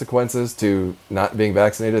 There's consequences to not being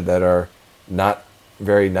vaccinated that are not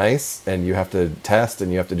very nice. And you have to test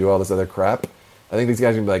and you have to do all this other crap. I think these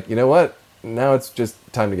guys are going to be like, you know what? Now it's just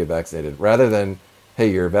time to get vaccinated. Rather than,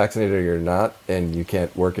 hey, you're vaccinated or you're not, and you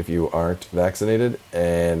can't work if you aren't vaccinated,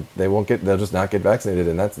 and they'll just not get vaccinated,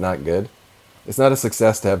 and that's not good. It's not a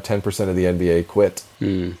success to have 10% of the NBA quit.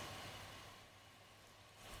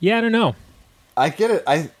 Yeah, I don't know. I get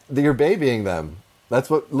it. You're babying them. That's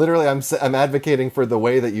what literally I'm advocating for the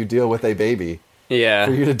way that you deal with a baby. Yeah.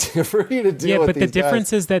 For you to deal with but these the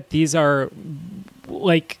difference guys. is that these are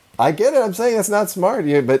like. I get it. I'm saying it's not smart.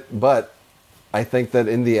 But I think that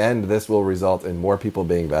in the end, this will result in more people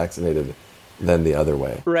being vaccinated than the other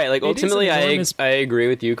way. Right. Like ultimately, I agree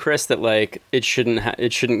with you, Chris, that like it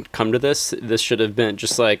shouldn't come to this. This should have been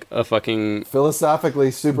just like a fucking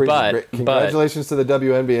philosophically super. Congratulations to the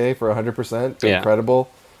WNBA for 100%. Yeah.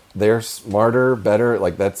 Incredible. They're smarter, better.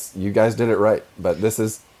 Like you guys did it right. But this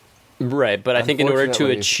is right. But I think in order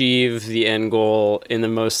to achieve the end goal in the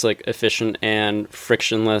most like efficient and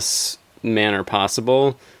frictionless manner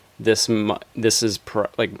possible, this is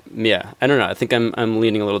I don't know. I think I'm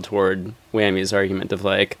leaning a little toward Whammy's argument of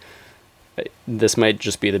like this might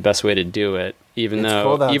just be the best way to do it, even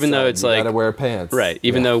though it's like gotta wear pants, right?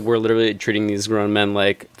 Even though we're literally treating these grown men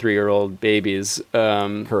like 3-year-old babies,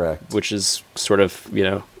 correct? Which is sort of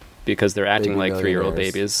because they're acting like 3-year-old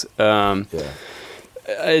babies. I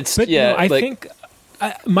think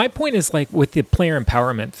my point is like with the player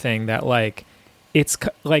empowerment thing that like. It's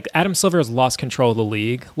like Adam Silver has lost control of the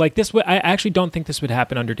league. Like this, I actually don't think this would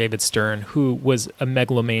happen under David Stern, who was a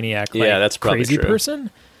megalomaniac, that's crazy true. person.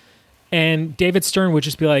 And David Stern would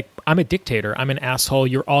just be like, "I'm a dictator. I'm an asshole.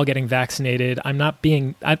 You're all getting vaccinated. I'm not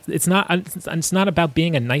being. It's not about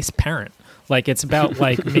being a nice parent. Like it's about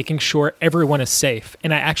like making sure everyone is safe.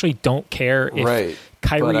 And I actually don't care if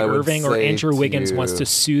Kyrie Irving or Andrew Wiggins wants to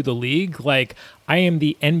sue the league. Like I am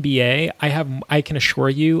the NBA. I can assure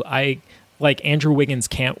you, Like Andrew Wiggins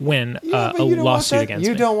can't win a lawsuit against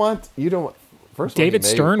me. You don't want. First of all, David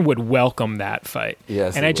Stern would welcome that fight.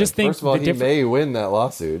 Yes, and I just think first of all, he may win that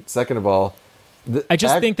lawsuit. Second of all, I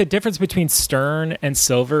just think the difference between Stern and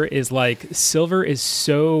Silver is like Silver is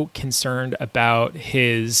so concerned about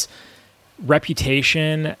his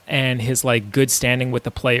reputation and his like good standing with the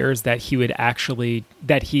players that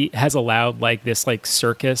he has allowed like this like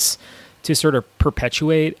circus to sort of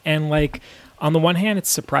perpetuate. And like on the one hand, it's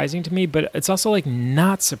surprising to me, but it's also like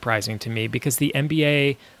not surprising to me because the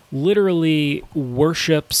NBA literally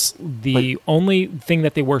worships only thing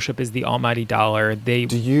that they worship is the almighty dollar.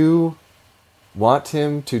 Do you want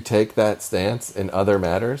him to take that stance in other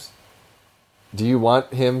matters? Do you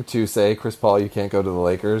want him to say, Chris Paul, you can't go to the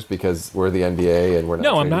Lakers because we're the NBA and we're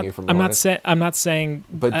not trading you from the Hornets? I'm not saying.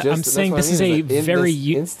 But I'm saying this is a very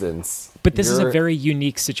instance. But this is a very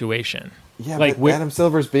unique situation. Yeah, like but Adam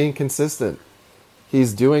Silver's being consistent.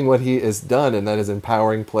 He's doing what he has done, and that is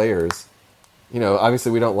empowering players. Obviously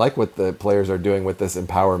we don't like what the players are doing with this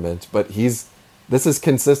empowerment, but this is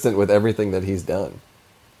consistent with everything that he's done.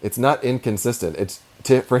 It's not inconsistent. It's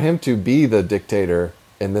for him to be the dictator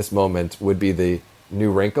in this moment would be the new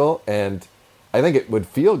wrinkle, and I think it would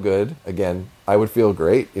feel good. Again, I would feel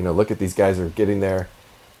great. Look at these guys are getting there.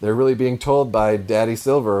 They're really being told by Daddy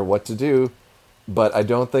Silver what to do, but I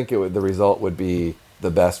don't think the result would be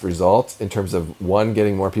the best result in terms of one,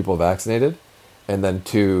 getting more people vaccinated, and then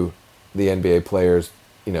two, the NBA players,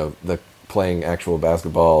 the playing actual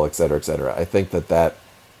basketball, et cetera, et cetera. I think that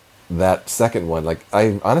second one, like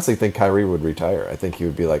I honestly think Kyrie would retire. I think he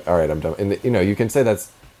would be like, all right, I'm done. And you can say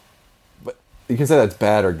that's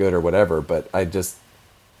bad or good or whatever, but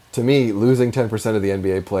to me, losing 10% of the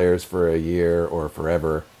NBA players for a year or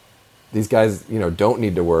forever, these guys, don't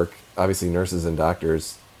need to work. Obviously, nurses and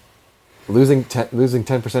doctors. Losing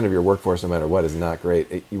 10% of your workforce, no matter what, is not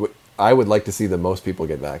great. I would like to see the most people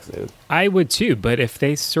get vaccinated. I would too, but if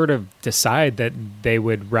they sort of decide that they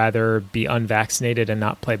would rather be unvaccinated and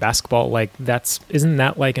not play basketball, like isn't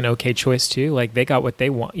that like an okay choice too? Like they got what they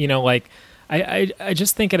want, like I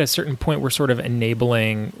just think at a certain point we're sort of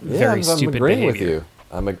enabling very stupid agreeing behavior.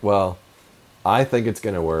 With you. I think it's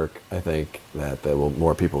going to work. I think that there will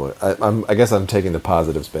more people. I guess I'm taking the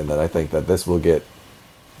positive spin that I think that this will get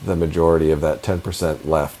the majority of that 10%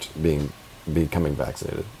 left becoming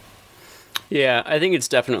vaccinated. Yeah, I think it's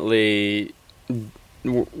definitely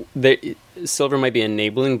Silver might be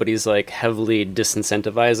enabling, but he's like heavily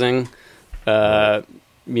disincentivizing,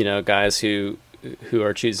 guys who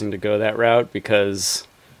are choosing to go that route because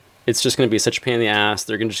it's just going to be such a pain in the ass.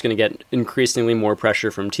 They're just going to get increasingly more pressure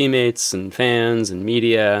from teammates and fans and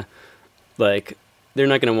media. Like they're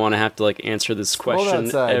not going to want to have to like answer this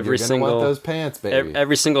question every single. Want those pants, baby.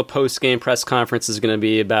 Every single post game press conference is going to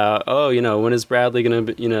be about, when is Bradley going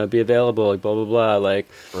to be available? Like blah blah blah. Like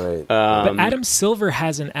right. But Adam Silver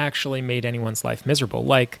hasn't actually made anyone's life miserable.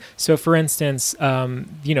 Like so, for instance,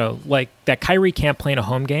 like that Kyrie can't play in a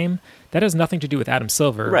home game. That has nothing to do with Adam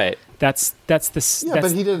Silver. Right. That's the. Yeah,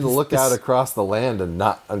 but he didn't look out across the land and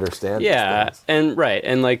not understand. Yeah, and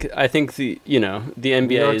like I think the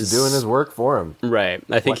NBA is doing his work for him. Right.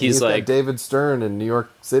 I think he's like David Stern in New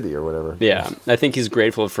York City or whatever. Yeah, I think he's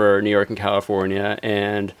grateful for New York and California,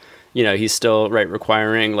 and he's still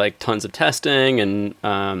requiring like tons of testing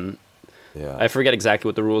and. Yeah. I forget exactly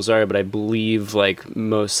what the rules are, but I believe like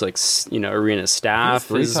most arena staff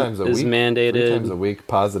is mandated 3 times a week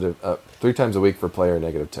positive, 3 times a week for player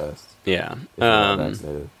negative tests. Yeah, if you're not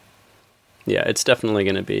vaccinated. Yeah, it's definitely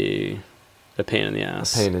going to be a pain in the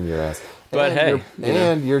ass. A pain in your ass. But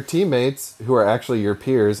and your teammates who are actually your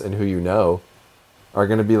peers and who are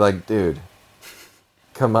going to be like, dude,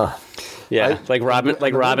 come on. Yeah, like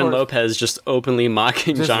Robin Lopez just openly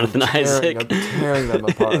mocking Jonathan Isaac, tearing them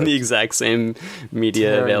apart in the exact same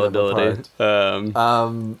media availability. You're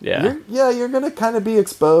gonna kind of be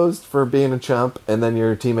exposed for being a chump, and then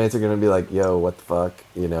your teammates are gonna be like, "Yo, what the fuck,"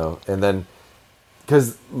 and then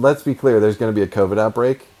because let's be clear, there's gonna be a COVID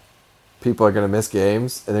outbreak. People are gonna miss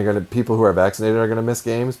games, and people who are vaccinated are gonna miss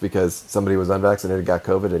games because somebody was unvaccinated, got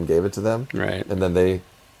COVID, and gave it to them, right? And then they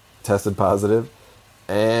tested positive.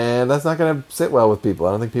 And that's not going to sit well with people.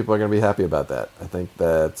 I don't think people are going to be happy about that. I think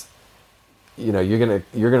that, you're going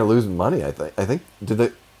to lose money. I think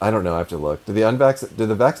I don't know. I have to look. Do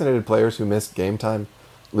the vaccinated players who miss game time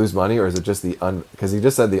lose money, or is it just because he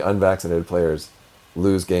just said the unvaccinated players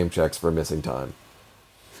lose game checks for missing time.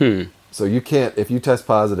 So you can't, if you test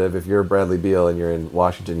positive, if you're Bradley Beal and you're in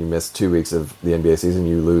Washington, you miss 2 weeks of the NBA season,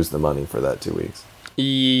 you lose the money for that 2 weeks.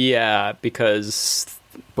 Yeah, because.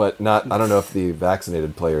 But I don't know if the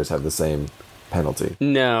vaccinated players have the same penalty.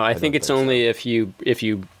 No, I think it's only if you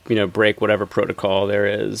break whatever protocol there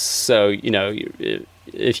is. So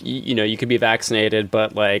if you could be vaccinated,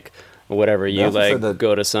 but like whatever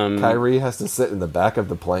go to some. Kyrie has to sit in the back of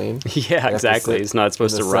the plane. Yeah, exactly. He's not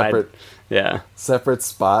supposed to ride. Separate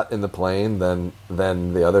spot in the plane than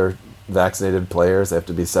the other vaccinated players. They have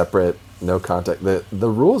to be separate. No contact. The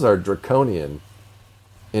rules are draconian.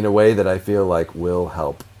 In a way that I feel like will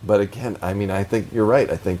help. But again, I think you're right.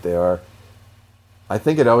 I think they are. I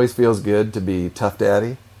think it always feels good to be tough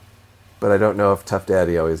daddy, but I don't know if tough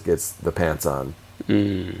daddy always gets the pants on.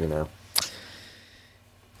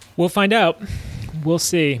 We'll find out. We'll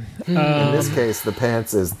see. In this case, the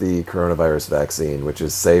pants is the coronavirus vaccine, which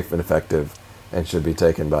is safe and effective and should be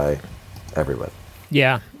taken by everyone.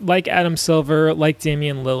 Yeah, like Adam Silver, like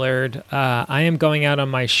Damian Lillard. I am going out on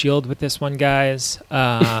my shield with this one, guys.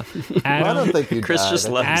 I don't think you Chris just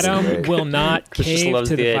loves Adam will not cave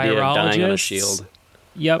to the virologists. On a shield.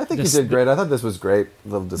 Yep, I think you did great. I thought this was great.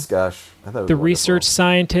 Little discussion. The research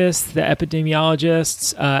scientists, the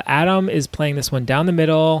epidemiologists. Adam is playing this one down the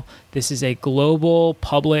middle. This is a global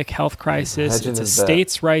public health crisis. It's a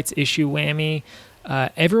states' rights issue whammy.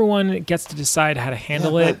 Everyone gets to decide how to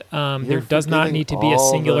handle it. There does not need to be a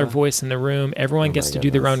singular voice in the room. Everyone gets to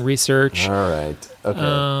do their own research. All right. Okay.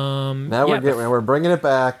 Now we're bringing it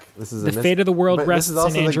back. This is the fate of the world rests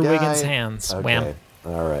in Andrew Wiggins' hands. Okay. Wham.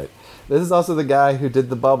 All right. This is also the guy who did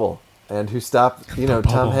the bubble and who stopped.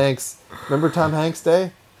 Tom Hanks. Remember Tom Hanks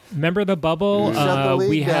Day? Remember the bubble?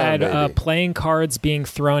 We had playing cards being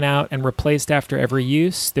thrown out and replaced after every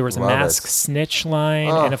use. There was a mask snitch line.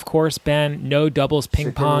 And of course, Ben, no doubles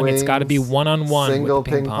ping pong. It's got to be one-on-one single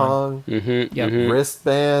with ping pong. Mm-hmm, yep. mm-hmm.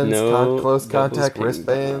 Wristbands, close contact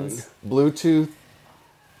wristbands, Bluetooth.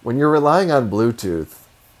 When you're relying on Bluetooth,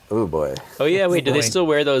 oh boy. Oh yeah, wait, do they still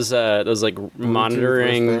wear those like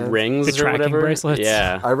monitoring rings or whatever? Bracelets?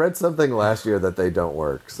 Yeah. I read something last year that they don't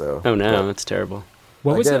work, so. Oh no, that's terrible.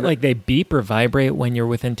 What was it like? They beep or vibrate when you're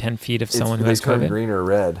within 10 feet of someone who has COVID? They turn green or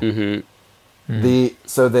red. Mm-hmm.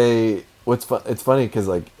 It's funny because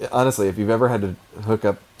like honestly, if you've ever had to hook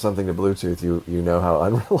up something to Bluetooth, you know how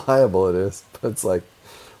unreliable it is. But it's like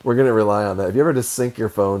we're gonna rely on that. If you ever just sync your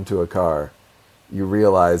phone to a car, you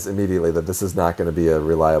realize immediately that this is not going to be a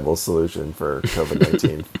reliable solution for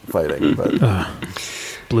COVID-19 fighting. But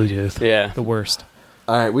Bluetooth, yeah, the worst.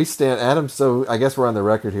 All right, we stand Adam. So I guess we're on the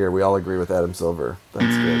record here. We all agree with Adam Silver.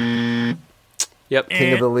 That's good. Yep.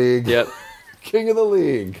 King of the league. Yep. King of the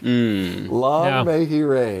league. Long may he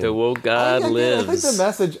reign. The woke God lives. I think the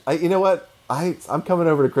message. You know what? I'm coming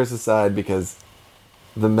over to Chris's side because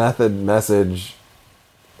the message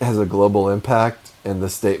has a global impact, and the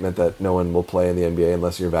statement that no one will play in the NBA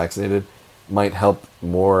unless you're vaccinated. might help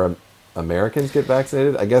more Americans get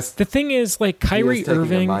vaccinated. I guess the thing is, like, Kyrie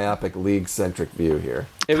Irving, a myopic league-centric view here.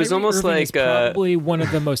 It was Kyrie almost Irving like is probably one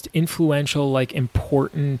of the most influential, like,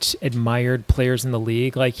 important, admired players in the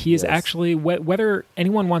league. Like, he is actually, whether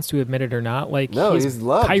anyone wants to admit it or not, like, he's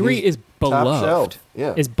loved. Kyrie is beloved.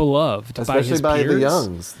 Yeah, is beloved, especially by his peers. the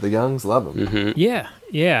Youngs. The Youngs love him. Mm-hmm.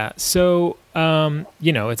 Yeah. So,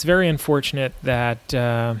 it's very unfortunate that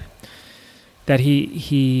that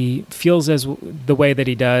he feels as the way that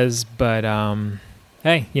he does, but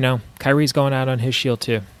hey, Kyrie's going out on his shield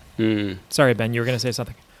too. Sorry, Ben, you were going to say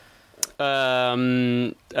something.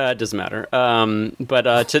 It doesn't matter.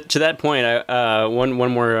 But to that point,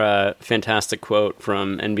 one more fantastic quote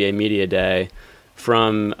from NBA Media Day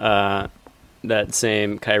from that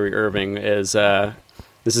same Kyrie Irving is.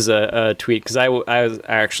 This is a tweet, because I was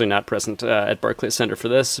actually not present at Barclays Center for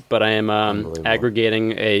this, but I am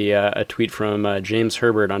aggregating a tweet from James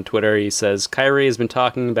Herbert on Twitter. He says, Kyrie has been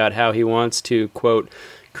talking about how he wants to, quote,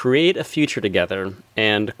 create a future together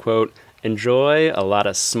and, quote, enjoy a lot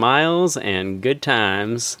of smiles and good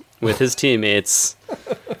times with his teammates.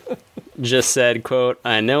 Just said, quote,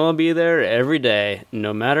 I know I'll be there every day,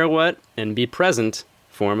 no matter what, and be present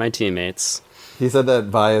for my teammates. He said that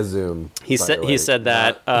via Zoom. He said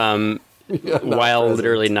that while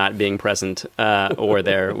literally not being present or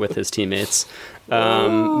there with his teammates.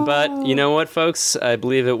 But you know what, folks? I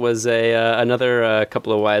believe it was another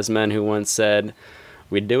couple of wise men who once said,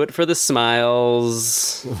 "We do it for the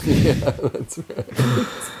smiles." Yeah, that's right.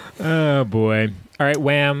 Oh boy! All right,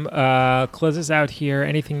 Wham. Close us out here.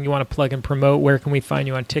 Anything you want to plug and promote? Where can we find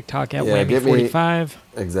you on TikTok at Whammy45?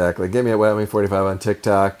 Exactly. Get me at Whammy45 on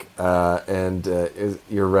TikTok.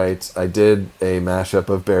 You're right. I did a mashup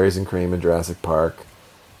of Berries and Cream and Jurassic Park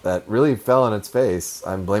that really fell on its face.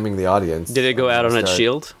 I'm blaming the audience. Did it go out on its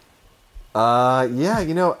shield? Yeah.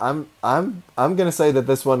 I'm gonna say that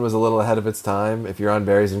this one was a little ahead of its time. If you're on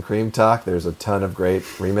Berries and Cream Talk, there's a ton of great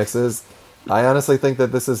remixes. I honestly think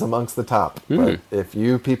that this is amongst the top. But if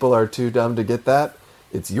you people are too dumb to get that,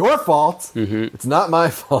 it's your fault. Mm-hmm. It's not my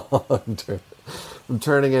fault. I'm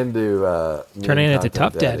turning into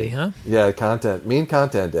Tough Daddy, huh? Yeah, mean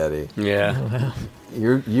content daddy. Yeah. Oh, wow.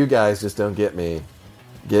 You guys just don't get me.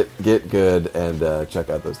 Get good and check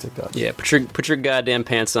out those TikToks. Yeah, put your goddamn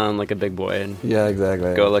pants on like a big boy and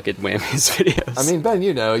exactly. Go look at Whammy's videos. I mean, Ben,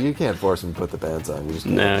 you can't force them to put the pants on.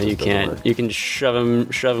 You can't. You can shove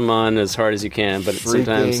them on as hard as you can, but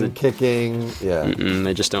Shrieking, sometimes kicking,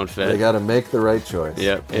 they just don't fit. They got to make the right choice.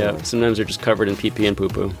 Yep. Sometimes they're just covered in pee and poo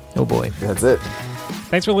poo. Oh boy, that's it.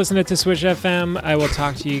 Thanks for listening to Swish FM. I will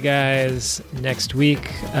talk to you guys next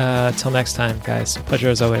week. Till next time, guys. Pleasure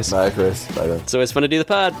as always. Bye, Chris. Bye, Ben. So it's fun to do the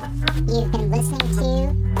pod. You've been listening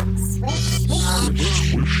to Swish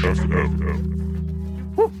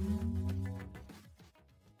FM.